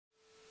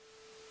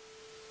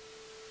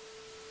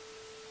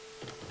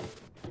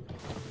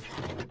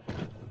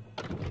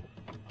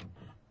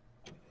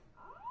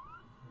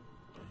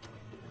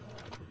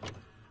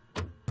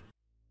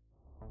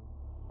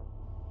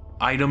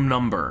Item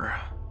Number: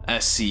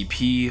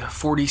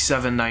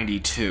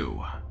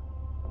 SCP-4792.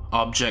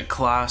 Object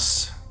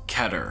Class: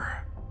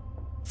 Keter.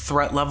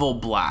 Threat Level: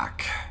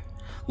 Black.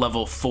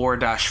 Level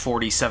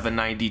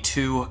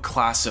 4-4792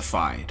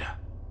 Classified.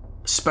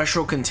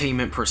 Special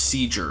Containment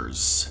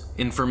Procedures.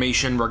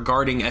 Information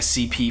regarding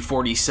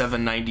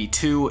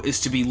SCP-4792 is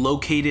to be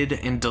located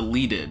and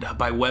deleted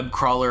by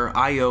webcrawler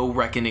IO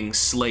Reckoning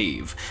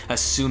Slave as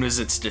soon as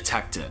it's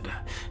detected.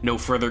 No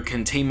further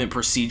containment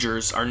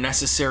procedures are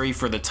necessary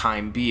for the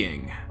time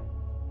being.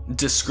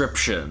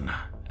 Description: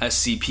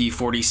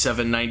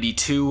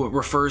 SCP-4792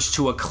 refers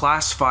to a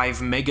Class 5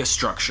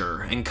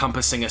 megastructure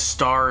encompassing a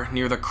star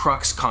near the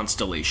Crux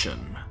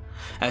constellation.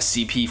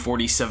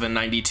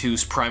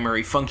 SCP-4792's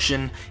primary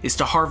function is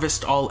to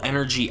harvest all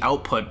energy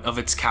output of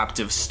its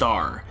captive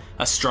star,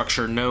 a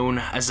structure known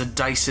as a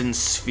Dyson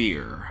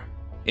sphere.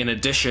 In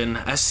addition,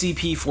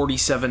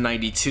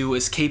 SCP-4792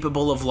 is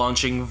capable of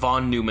launching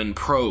von Neumann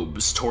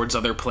probes towards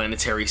other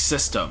planetary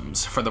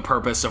systems for the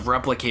purpose of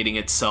replicating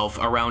itself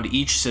around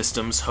each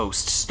system's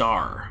host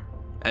star.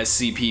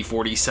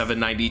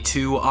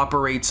 SCP-4792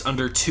 operates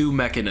under two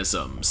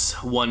mechanisms,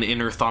 one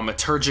inner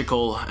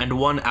thaumaturgical and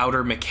one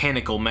outer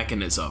mechanical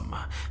mechanism.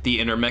 The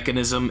inner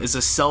mechanism is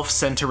a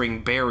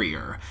self-centering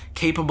barrier,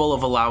 capable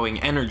of allowing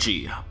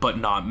energy, but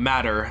not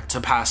matter,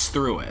 to pass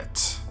through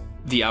it.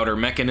 The outer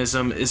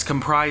mechanism is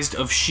comprised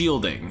of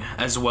shielding,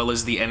 as well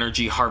as the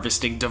energy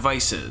harvesting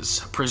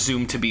devices,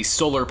 presumed to be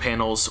solar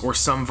panels or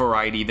some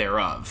variety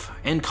thereof,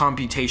 and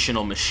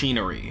computational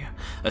machinery.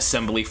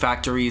 Assembly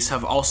factories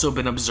have also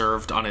been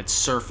observed on its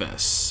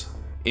surface.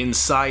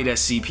 Inside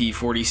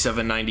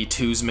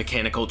SCP-4792's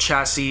mechanical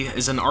chassis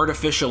is an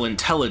artificial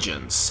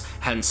intelligence,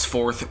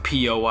 henceforth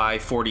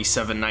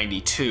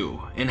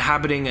POI-4792,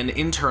 inhabiting an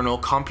internal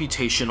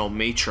computational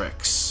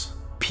matrix.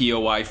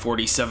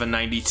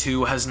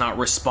 POI-4792 has not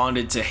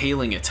responded to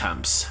hailing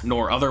attempts,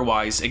 nor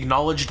otherwise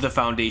acknowledged the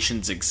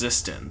Foundation's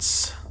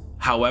existence.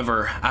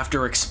 However,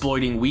 after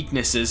exploiting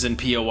weaknesses in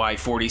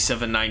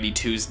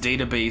POI-4792's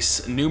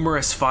database,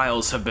 numerous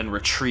files have been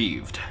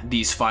retrieved.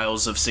 These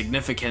files of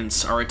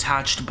significance are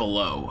attached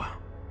below.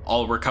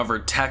 All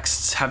recovered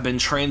texts have been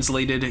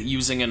translated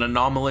using an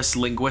anomalous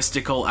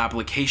linguistical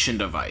application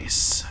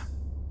device.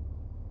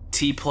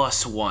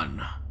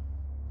 T+1.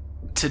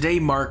 Today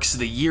marks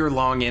the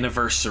year-long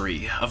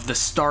anniversary of the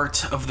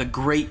start of the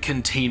Great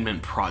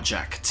Containment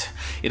Project.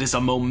 It is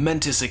a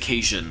momentous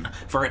occasion,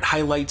 for it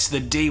highlights the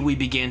day we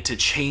began to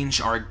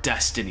change our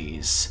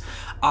destinies.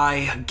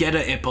 I, Geta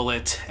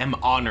Ippolit, am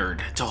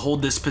honored to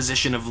hold this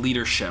position of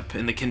leadership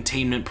in the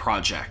Containment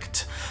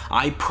Project.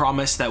 I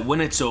promise that when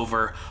it's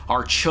over,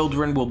 our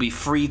children will be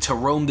free to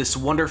roam this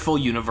wonderful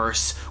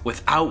universe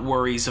without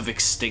worries of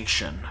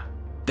extinction.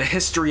 The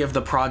history of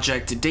the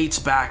project dates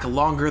back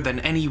longer than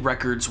any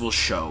records will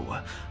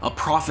show. A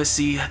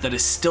prophecy that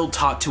is still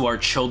taught to our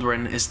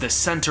children is the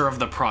center of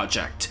the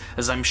project,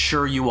 as I'm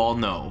sure you all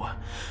know.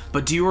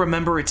 But do you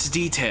remember its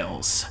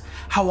details?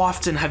 How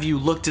often have you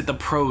looked at the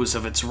prose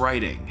of its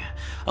writing?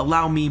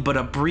 Allow me but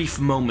a brief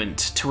moment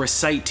to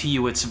recite to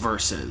you its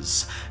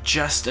verses,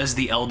 just as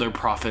the elder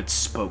prophets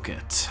spoke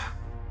it.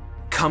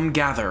 Come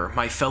gather,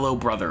 my fellow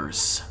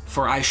brothers,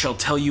 for I shall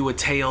tell you a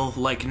tale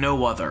like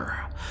no other,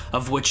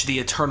 of which the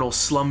eternal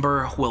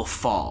slumber will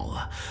fall.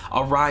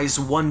 Arise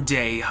one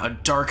day, a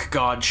dark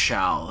god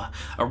shall,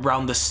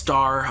 around the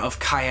star of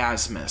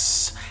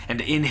Chiasmus,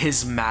 and in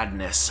his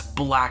madness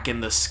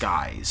blacken the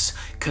skies,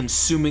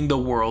 consuming the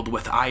world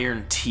with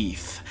iron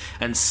teeth,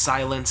 and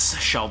silence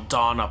shall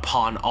dawn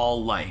upon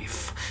all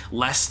life,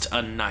 lest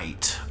a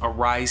night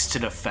arise to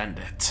defend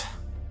it.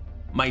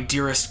 My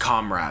dearest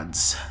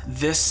comrades,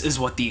 this is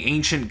what the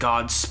ancient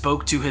god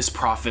spoke to his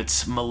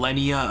prophets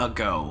millennia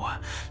ago.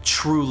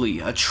 Truly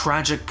a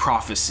tragic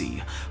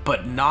prophecy,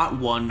 but not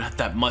one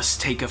that must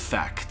take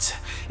effect.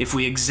 If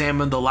we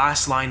examine the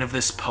last line of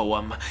this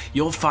poem,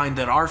 you'll find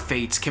that our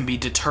fates can be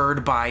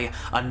deterred by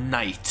a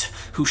knight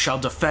who shall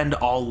defend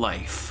all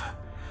life.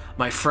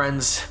 My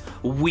friends,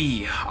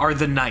 we are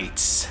the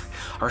knights.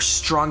 Our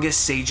strongest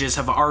sages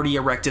have already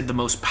erected the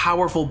most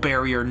powerful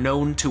barrier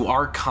known to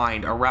our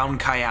kind around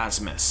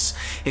Chiasmus.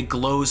 It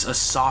glows a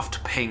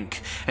soft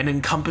pink and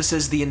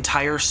encompasses the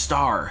entire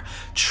star,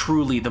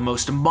 truly the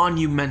most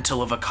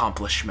monumental of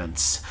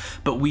accomplishments.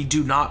 But we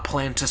do not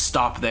plan to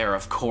stop there,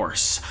 of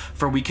course,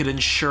 for we could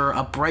ensure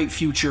a bright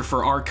future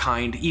for our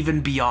kind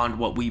even beyond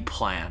what we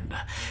planned.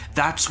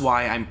 That's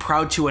why I'm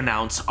proud to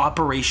announce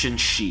Operation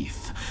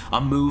Sheath, a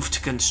move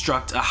to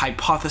construct a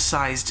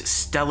hypothesized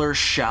stellar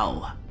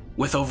shell.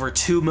 With over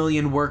 2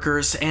 million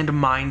workers and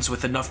mines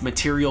with enough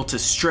material to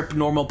strip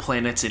normal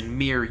planets in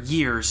mere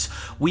years,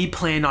 we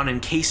plan on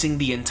encasing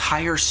the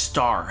entire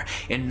star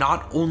in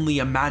not only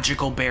a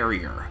magical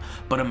barrier,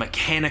 but a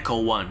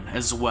mechanical one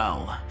as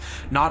well.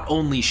 Not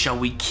only shall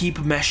we keep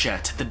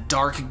Meshet, the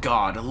dark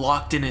god,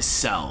 locked in his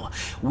cell,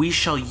 we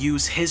shall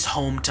use his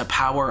home to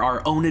power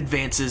our own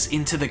advances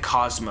into the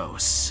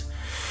cosmos.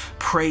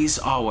 Praise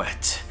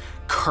Awet.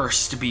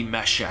 Cursed be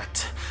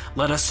Meshet.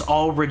 Let us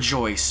all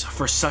rejoice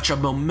for such a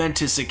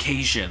momentous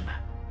occasion.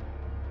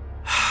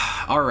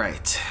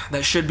 Alright,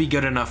 that should be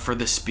good enough for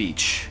this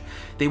speech.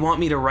 They want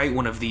me to write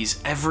one of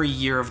these every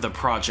year of the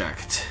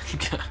project.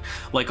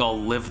 Like I'll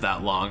live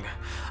that long.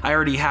 I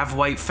already have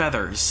white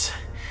feathers.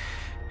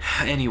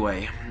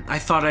 Anyway, I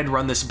thought I'd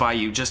run this by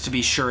you just to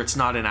be sure it's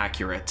not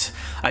inaccurate.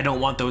 I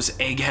don't want those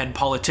egghead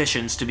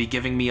politicians to be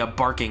giving me a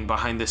barking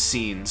behind the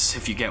scenes,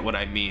 if you get what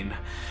I mean.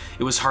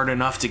 It was hard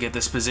enough to get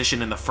this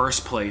position in the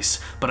first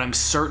place, but I'm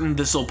certain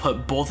this'll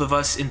put both of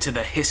us into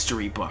the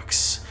history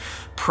books.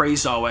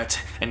 Praise Awet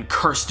and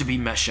curse to be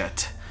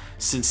Meshet.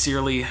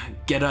 Sincerely,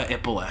 Geta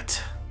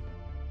Ippolet.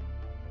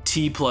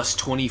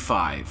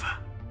 T+25.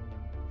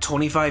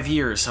 25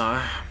 years,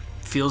 huh?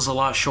 Feels a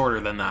lot shorter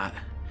than that.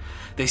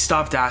 They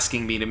stopped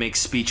asking me to make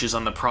speeches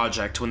on the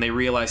project when they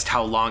realized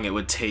how long it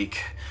would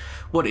take.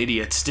 What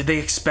idiots, did they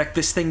expect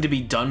this thing to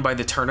be done by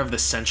the turn of the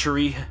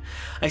century?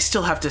 I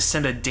still have to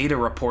send a data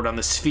report on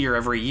the sphere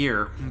every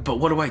year, but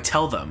what do I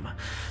tell them?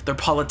 They're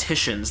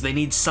politicians, they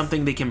need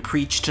something they can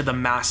preach to the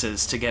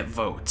masses to get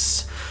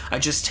votes. I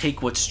just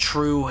take what's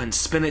true and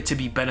spin it to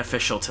be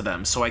beneficial to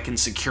them so I can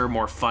secure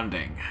more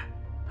funding.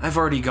 I've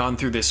already gone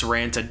through this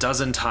rant a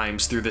dozen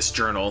times through this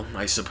journal,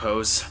 I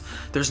suppose.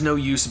 There's no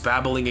use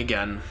babbling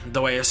again,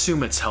 though I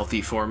assume it's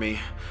healthy for me.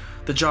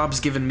 The job's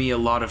given me a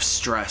lot of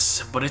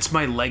stress, but it's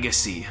my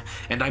legacy,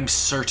 and I'm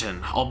certain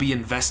I'll be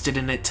invested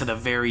in it to the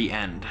very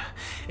end.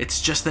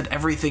 It's just that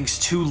everything's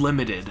too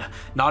limited.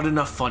 Not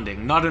enough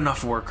funding, not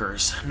enough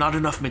workers, not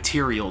enough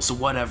materials,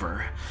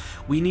 whatever.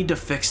 We need to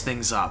fix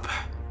things up.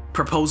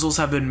 Proposals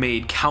have been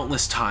made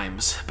countless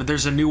times, but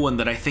there's a new one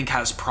that I think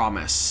has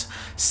promise.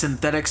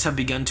 Synthetics have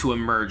begun to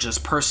emerge as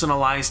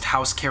personalized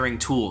house-carrying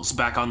tools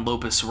back on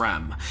Lopus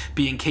Rem,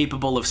 being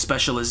capable of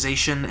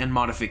specialization and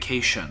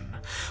modification.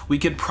 We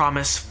could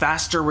promise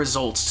faster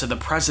results to the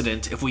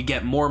president if we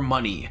get more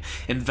money,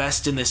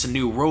 invest in this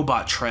new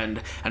robot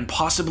trend, and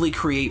possibly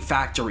create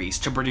factories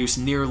to produce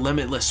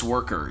near-limitless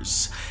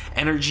workers.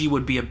 Energy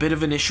would be a bit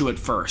of an issue at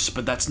first,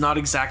 but that's not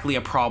exactly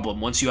a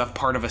problem once you have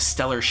part of a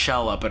stellar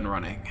shell up and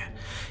running.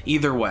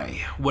 Either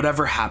way,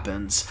 whatever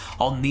happens,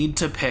 I'll need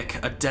to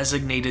pick a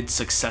designated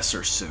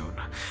successor soon.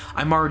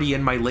 I'm already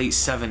in my late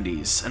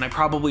 70s, and I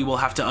probably will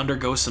have to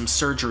undergo some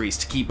surgeries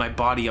to keep my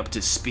body up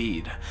to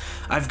speed.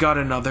 I've got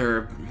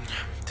another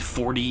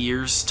 40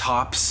 years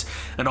tops,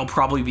 and I'll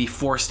probably be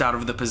forced out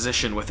of the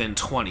position within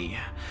 20.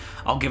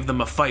 I'll give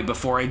them a fight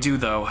before I do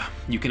though.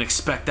 You can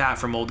expect that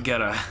from old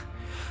Geta.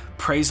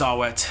 Praise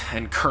Awet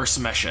and curse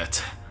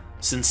Meshet.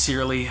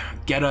 Sincerely,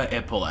 Geta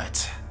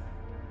Ippolet.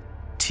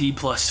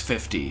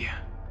 T+50.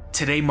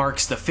 Today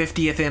marks the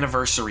 50th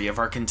anniversary of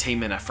our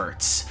containment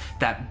efforts.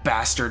 That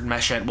bastard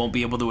Meshet won't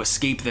be able to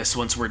escape this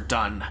once we're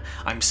done.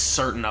 I'm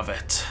certain of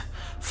it.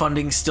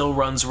 Funding still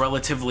runs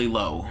relatively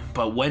low,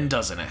 but when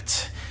doesn't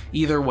it?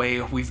 Either way,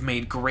 we've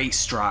made great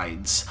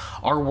strides.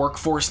 Our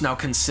workforce now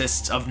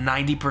consists of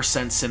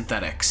 90%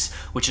 synthetics,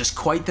 which is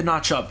quite the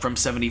notch up from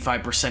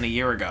 75% a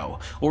year ago,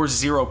 or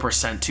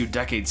 0% 2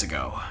 decades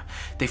ago.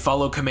 They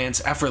follow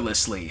commands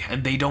effortlessly,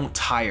 and they don't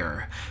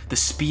tire. The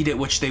speed at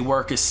which they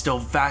work is still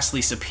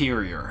vastly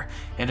superior,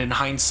 and in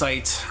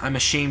hindsight, I'm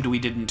ashamed we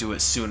didn't do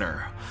it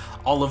sooner.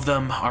 All of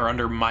them are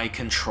under my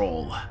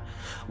control.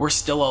 We're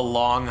still a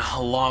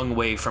long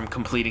way from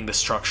completing the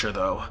structure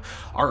though.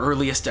 Our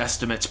earliest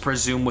estimates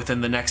presume within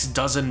the next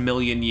dozen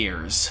million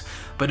years,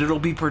 but it'll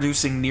be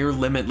producing near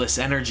limitless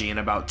energy in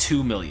about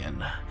 2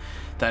 million.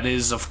 That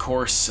is, of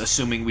course,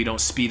 assuming we don't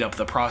speed up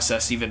the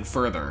process even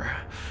further.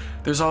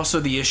 There's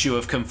also the issue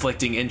of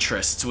conflicting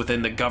interests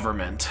within the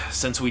government,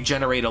 since we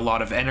generate a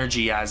lot of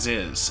energy as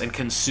is, and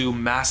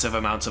consume massive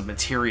amounts of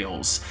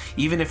materials,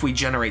 even if we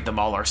generate them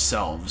all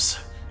ourselves.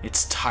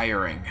 It's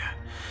tiring.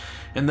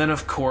 And then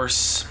of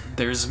course,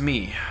 there's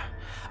me.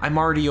 I'm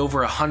already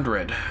over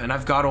 100, and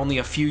I've got only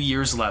a few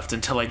years left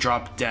until I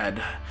drop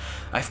dead.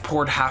 I've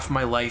poured half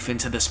my life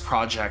into this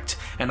project,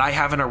 and I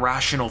have an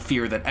irrational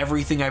fear that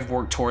everything I've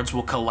worked towards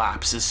will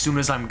collapse as soon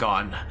as I'm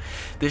gone.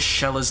 This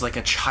shell is like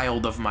a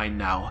child of mine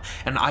now,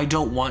 and I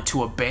don't want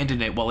to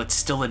abandon it while it's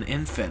still an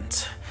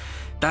infant.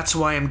 That's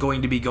why I'm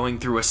going to be going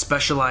through a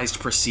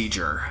specialized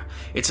procedure.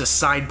 It's a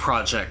side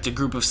project a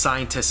group of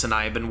scientists and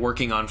I have been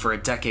working on for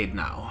a decade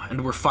now,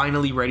 and we're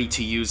finally ready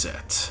to use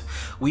it.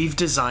 We've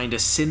designed a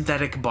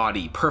synthetic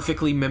body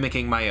perfectly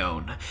mimicking my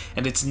own,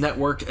 and its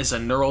network is a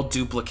neural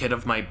duplicate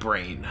of my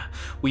brain.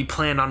 We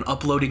plan on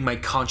uploading my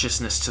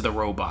consciousness to the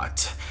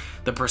robot.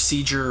 The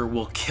procedure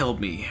will kill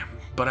me,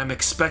 but I'm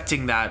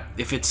expecting that,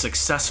 if it's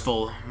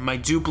successful, my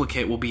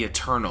duplicate will be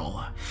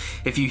eternal.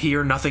 If you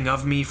hear nothing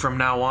of me from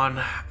now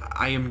on,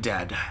 I am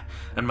dead,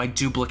 and my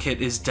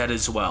duplicate is dead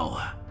as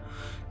well.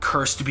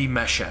 Cursed be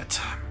Meshet.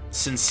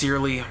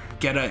 Sincerely,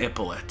 Geta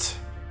Ippolet.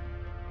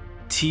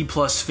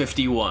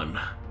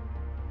 T+51.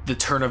 The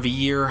turn of a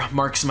year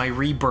marks my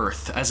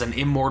rebirth as an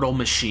immortal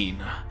machine.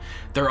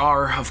 There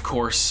are, of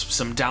course,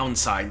 some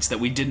downsides that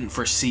we didn't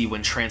foresee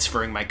when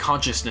transferring my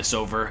consciousness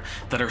over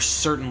that are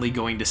certainly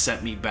going to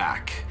set me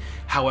back.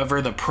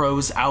 However, the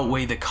pros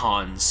outweigh the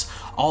cons.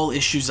 All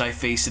issues I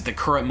face at the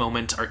current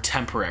moment are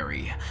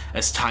temporary.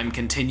 As time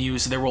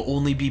continues, there will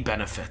only be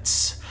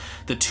benefits.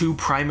 The two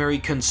primary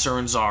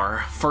concerns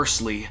are,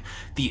 firstly,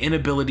 the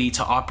inability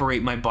to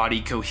operate my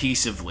body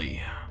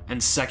cohesively,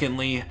 and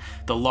secondly,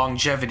 the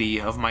longevity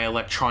of my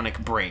electronic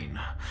brain.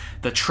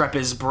 The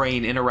Trepa's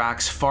brain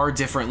interacts far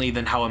differently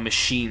than how a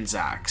machine's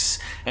acts,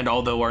 and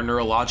although our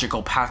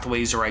neurological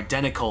pathways are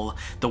identical,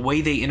 the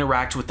way they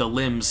interact with the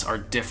limbs are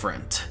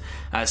different.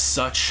 As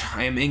such,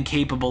 I am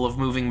incapable of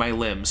moving my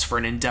limbs for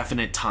an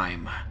indefinite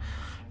time.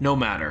 No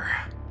matter.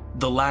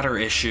 The latter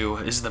issue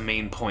is the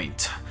main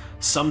point.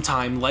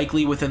 Sometime,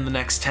 likely within the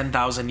next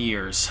 10,000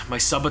 years, my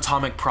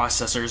subatomic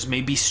processors may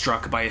be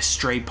struck by a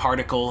stray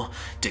particle,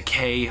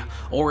 decay,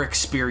 or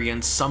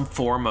experience some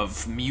form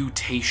of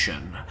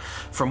mutation.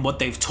 From what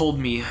they've told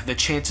me, the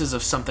chances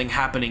of something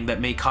happening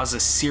that may cause a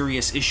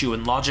serious issue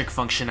in logic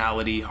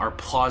functionality are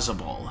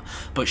plausible,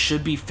 but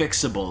should be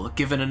fixable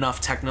given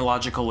enough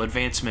technological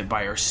advancement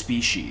by our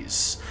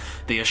species.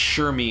 They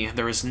assure me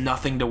there is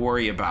nothing to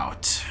worry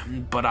about,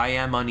 but I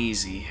am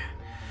uneasy.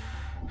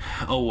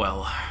 Oh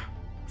well.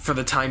 For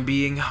the time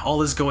being,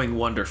 all is going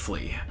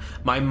wonderfully.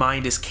 My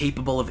mind is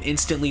capable of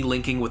instantly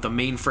linking with the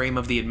mainframe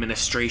of the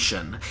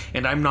administration,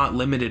 and I'm not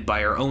limited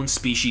by our own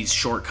species'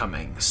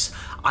 shortcomings.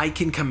 I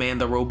can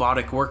command the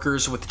robotic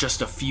workers with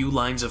just a few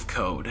lines of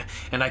code,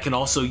 and I can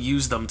also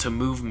use them to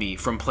move me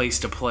from place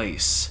to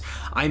place.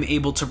 I'm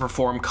able to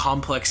perform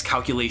complex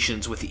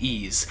calculations with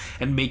ease,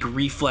 and make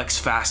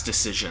reflex-fast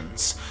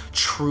decisions.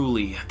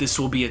 Truly, this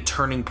will be a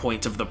turning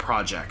point of the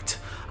project.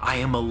 I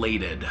am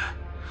elated.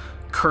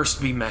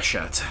 Cursed be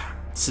Meshet.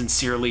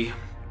 Sincerely,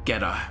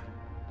 Keter.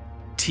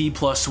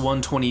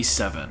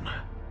 T+127.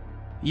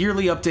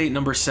 Yearly update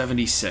number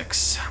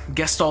 76.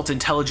 Gestalt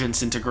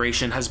intelligence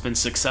integration has been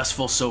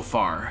successful so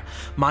far.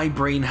 My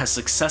brain has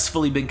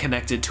successfully been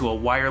connected to a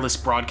wireless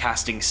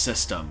broadcasting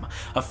system,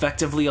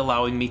 effectively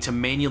allowing me to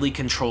manually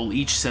control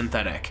each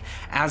synthetic,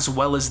 as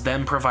well as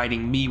them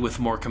providing me with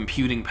more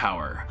computing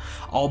power.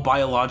 All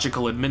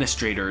biological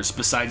administrators,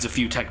 besides a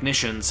few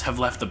technicians, have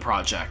left the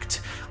project,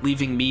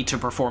 leaving me to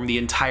perform the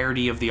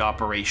entirety of the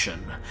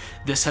operation.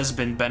 This has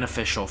been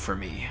beneficial for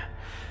me.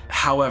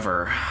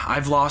 However,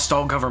 I've lost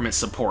all government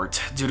support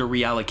due to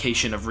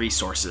reallocation of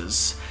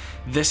resources.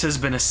 This has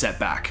been a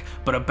setback,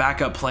 but a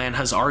backup plan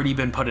has already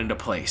been put into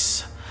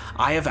place.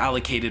 I have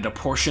allocated a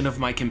portion of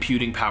my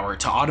computing power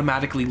to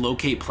automatically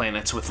locate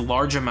planets with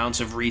large amounts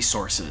of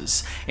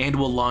resources, and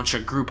will launch a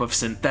group of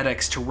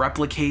synthetics to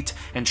replicate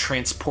and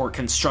transport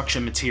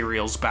construction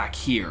materials back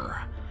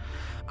here.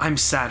 I'm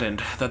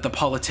saddened that the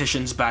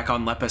politicians back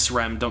on Lepus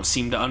Rem don't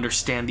seem to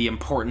understand the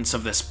importance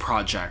of this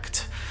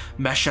project.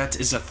 Meshet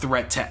is a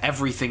threat to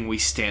everything we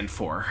stand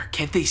for.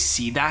 Can't they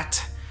see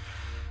that?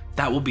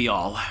 That will be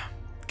all.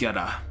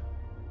 Keter.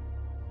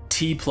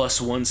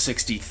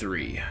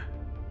 T+163.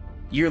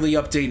 Yearly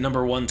update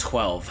number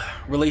 112.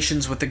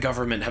 Relations with the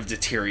government have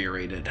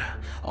deteriorated.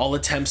 All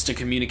attempts to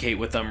communicate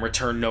with them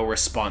return no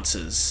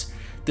responses.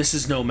 This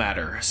is no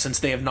matter, since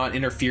they have not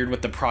interfered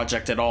with the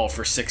project at all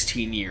for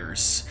 16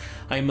 years.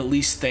 I am at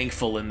least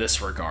thankful in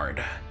this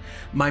regard.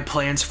 My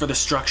plans for the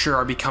structure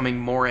are becoming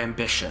more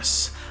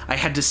ambitious. I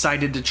had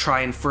decided to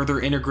try and further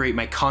integrate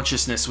my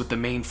consciousness with the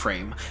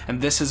mainframe, and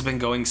this has been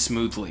going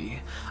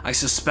smoothly. I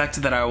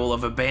suspect that I will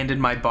have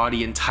abandoned my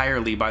body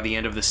entirely by the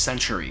end of the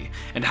century,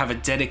 and have a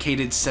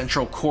dedicated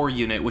central core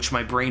unit which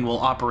my brain will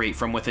operate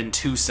from within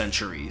 2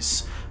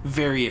 centuries.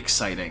 Very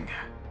exciting.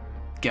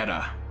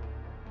 Keter.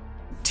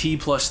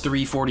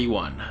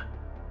 T+341.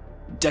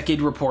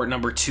 Decade report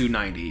number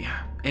 290.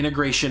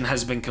 Integration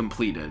has been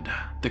completed.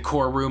 The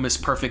core room is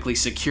perfectly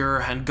secure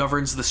and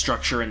governs the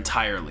structure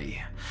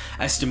entirely.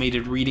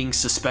 Estimated readings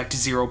suspect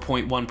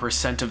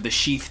 0.1% of the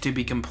sheath to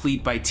be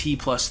complete by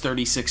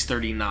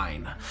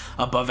T+3639,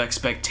 above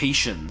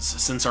expectations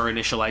since our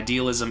initial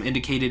idealism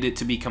indicated it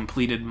to be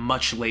completed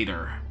much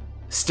later.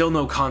 Still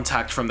no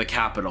contact from the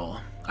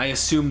capital. I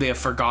assume they have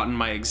forgotten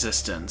my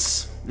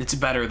existence. It's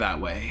better that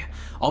way.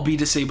 I'll be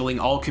disabling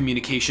all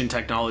communication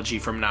technology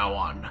from now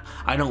on.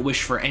 I don't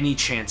wish for any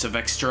chance of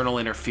external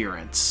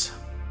interference.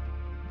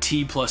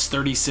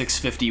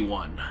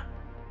 T+3651.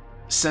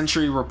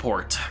 Century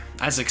report.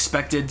 As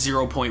expected,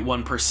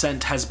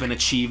 0.1% has been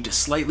achieved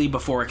slightly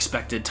before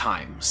expected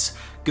times.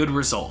 Good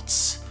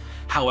results.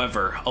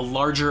 However, a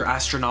larger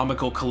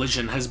astronomical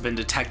collision has been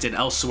detected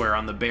elsewhere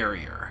on the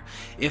barrier.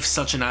 If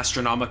such an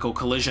astronomical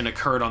collision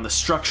occurred on the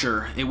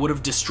structure, it would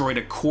have destroyed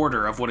a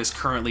quarter of what is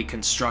currently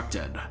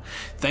constructed.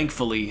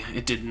 Thankfully,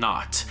 it did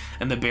not,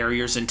 and the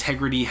barrier's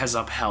integrity has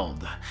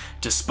upheld.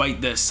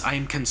 Despite this, I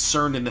am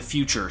concerned in the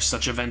future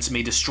such events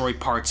may destroy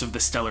parts of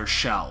the stellar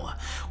shell.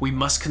 We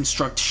must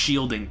construct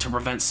shielding to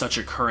prevent such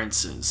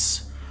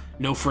occurrences.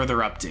 No further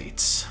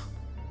updates.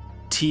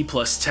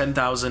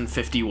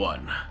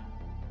 T+10051.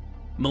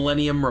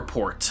 Millennium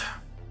Report.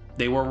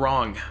 They were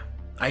wrong.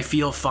 I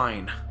feel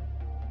fine.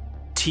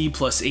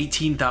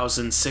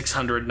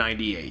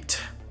 T+18698.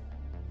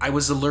 I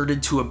was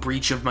alerted to a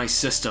breach of my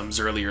systems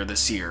earlier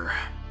this year.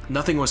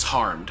 Nothing was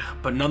harmed,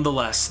 but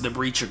nonetheless, the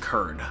breach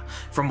occurred.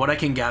 From what I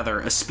can gather,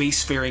 a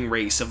spacefaring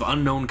race of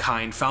unknown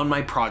kind found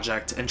my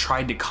project and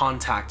tried to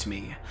contact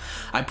me.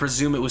 I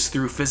presume it was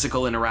through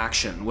physical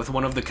interaction with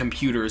one of the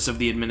computers of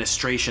the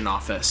administration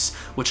office,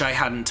 which I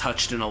hadn't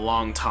touched in a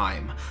long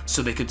time,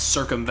 so they could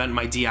circumvent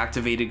my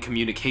deactivated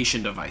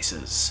communication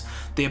devices.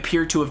 They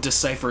appear to have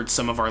deciphered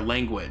some of our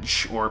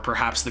language, or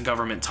perhaps the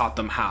government taught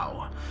them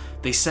how.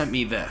 They sent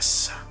me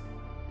this.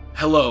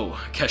 Hello,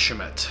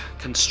 Keshemet,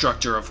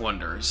 Constructor of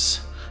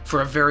Wonders.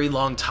 For a very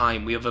long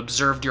time, we have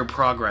observed your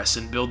progress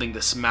in building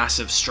this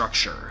massive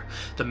structure.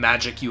 The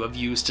magic you have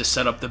used to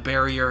set up the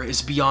barrier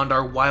is beyond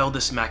our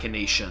wildest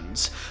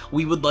machinations.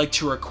 We would like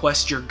to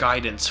request your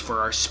guidance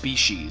for our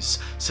species,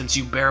 since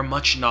you bear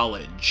much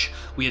knowledge.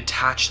 We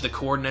attach the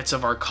coordinates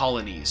of our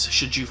colonies,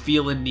 should you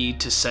feel a need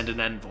to send an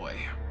envoy.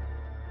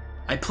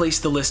 I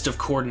placed the list of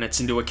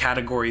coordinates into a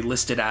category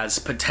listed as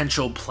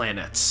Potential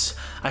Planets.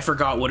 I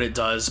forgot what it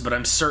does, but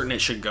I'm certain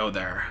it should go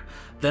there.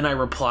 Then I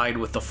replied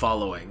with the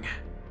following.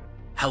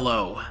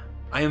 Hello.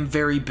 I am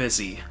very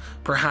busy.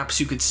 Perhaps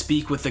you could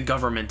speak with the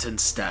government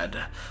instead.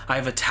 I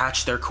have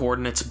attached their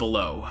coordinates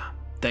below.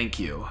 Thank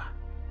you.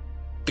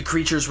 The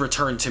creatures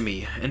returned to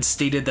me and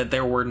stated that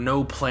there were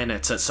no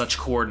planets at such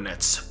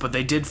coordinates, but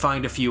they did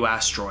find a few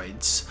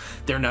asteroids.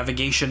 Their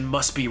navigation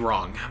must be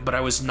wrong, but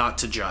I was not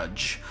to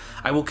judge.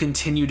 I will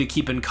continue to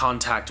keep in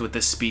contact with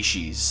this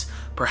species.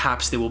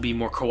 Perhaps they will be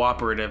more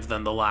cooperative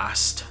than the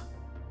last.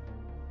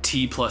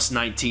 T plus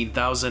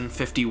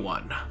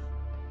 19,051.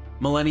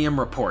 Millennium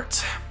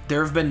Report.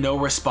 There have been no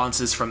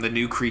responses from the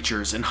new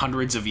creatures in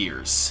hundreds of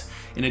years.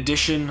 In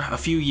addition, a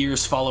few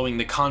years following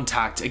the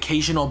contact,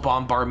 occasional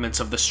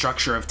bombardments of the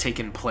structure have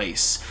taken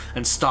place,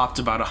 and stopped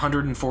about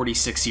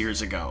 146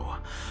 years ago.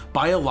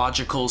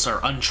 Biologicals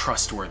are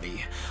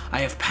untrustworthy.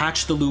 I have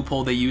patched the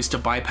loophole they used to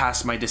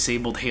bypass my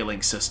disabled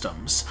hailing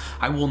systems.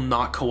 I will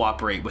not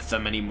cooperate with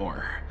them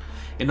anymore.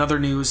 In other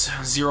news,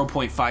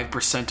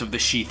 0.5% of the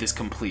sheath is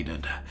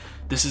completed.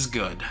 This is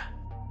good.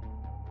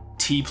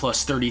 T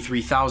plus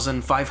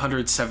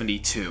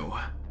 33,572.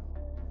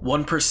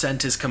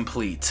 1% is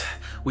complete.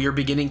 We are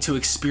beginning to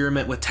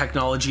experiment with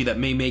technology that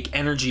may make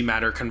energy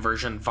matter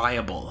conversion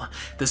viable.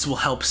 This will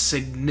help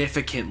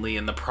significantly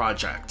in the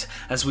project,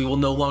 as we will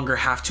no longer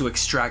have to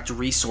extract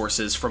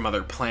resources from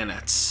other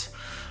planets.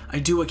 I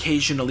do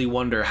occasionally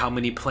wonder how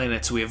many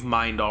planets we have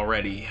mined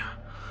already.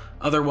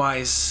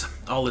 Otherwise,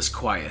 all is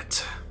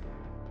quiet.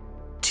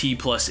 T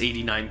plus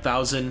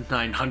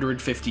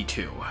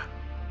 89,952.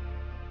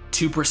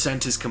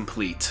 2% is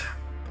complete.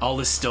 All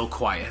is still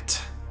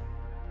quiet.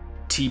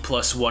 T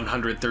plus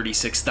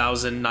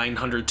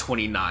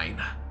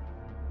 136,929.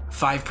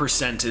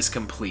 5% is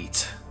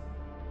complete.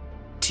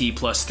 T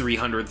plus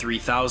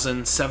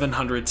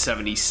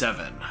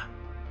 303,777.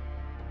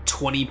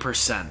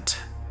 20%.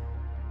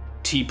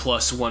 T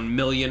plus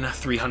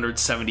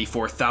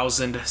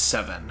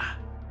 1,374,007.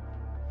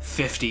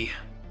 50.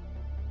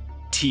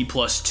 T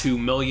plus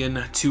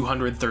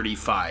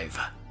 2,235.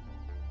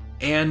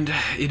 And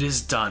it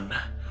is done.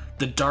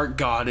 The Dark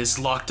God is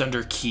locked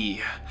under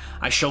key.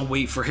 I shall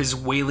wait for his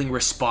wailing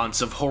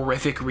response of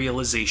horrific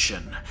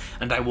realization,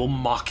 and I will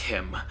mock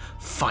him,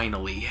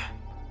 finally.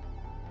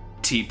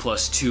 T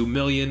plus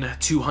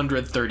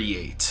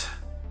 2,238.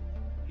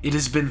 It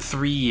has been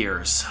 3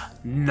 years.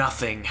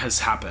 Nothing has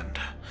happened.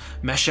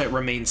 Meshet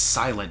remains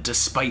silent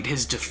despite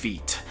his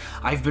defeat.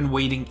 I've been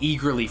waiting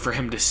eagerly for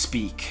him to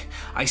speak.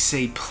 I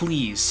say,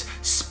 please,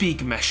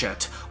 speak,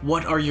 Meshet.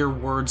 What are your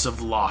words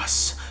of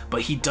loss?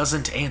 But he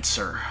doesn't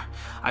answer.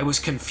 I was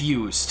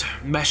confused.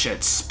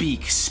 Meshet,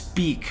 speak,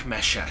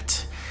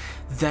 Meshet.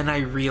 Then I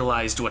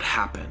realized what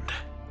happened.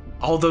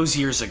 All those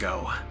years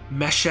ago,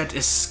 Meshet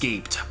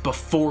escaped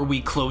before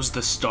we closed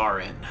the star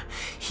in.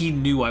 He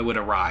knew I would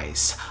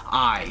arise,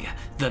 I,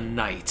 the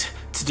Knight,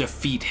 to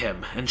defeat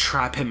him and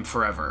trap him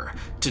forever,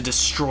 to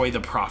destroy the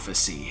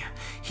prophecy.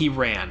 He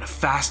ran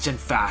fast and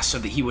fast so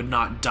that he would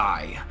not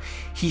die.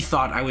 He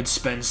thought I would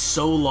spend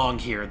so long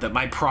here that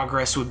my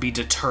progress would be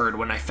deterred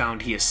when I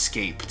found he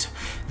escaped.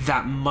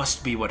 That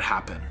must be what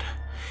happened.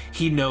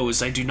 He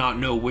knows I do not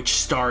know which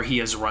star he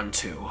has run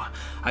to.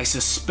 I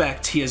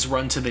suspect he has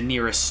run to the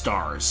nearest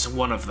stars,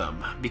 one of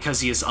them,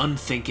 because he is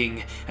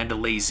unthinking and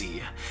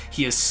lazy.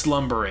 He is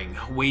slumbering,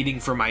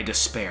 waiting for my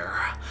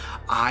despair.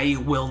 I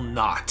will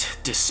not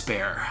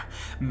despair.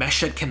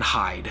 Meshet can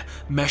hide,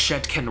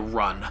 Meshet can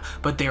run,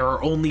 but there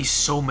are only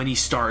so many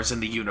stars in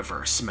the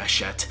universe,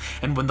 Meshet,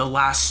 and when the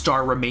last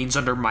star remains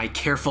under my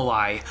careful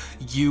eye,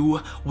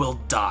 you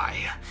will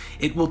die.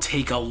 It will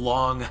take a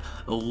long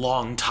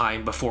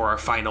time before our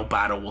final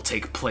battle will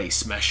take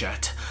place,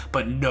 Meshet,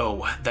 but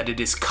know that it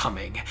is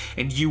coming,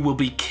 and you will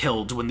be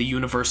killed when the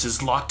universe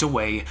is locked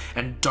away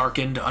and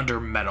darkened under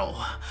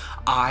metal.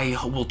 I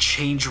will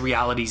change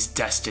reality's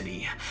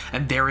destiny,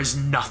 and there is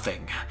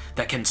nothing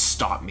that can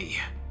stop me.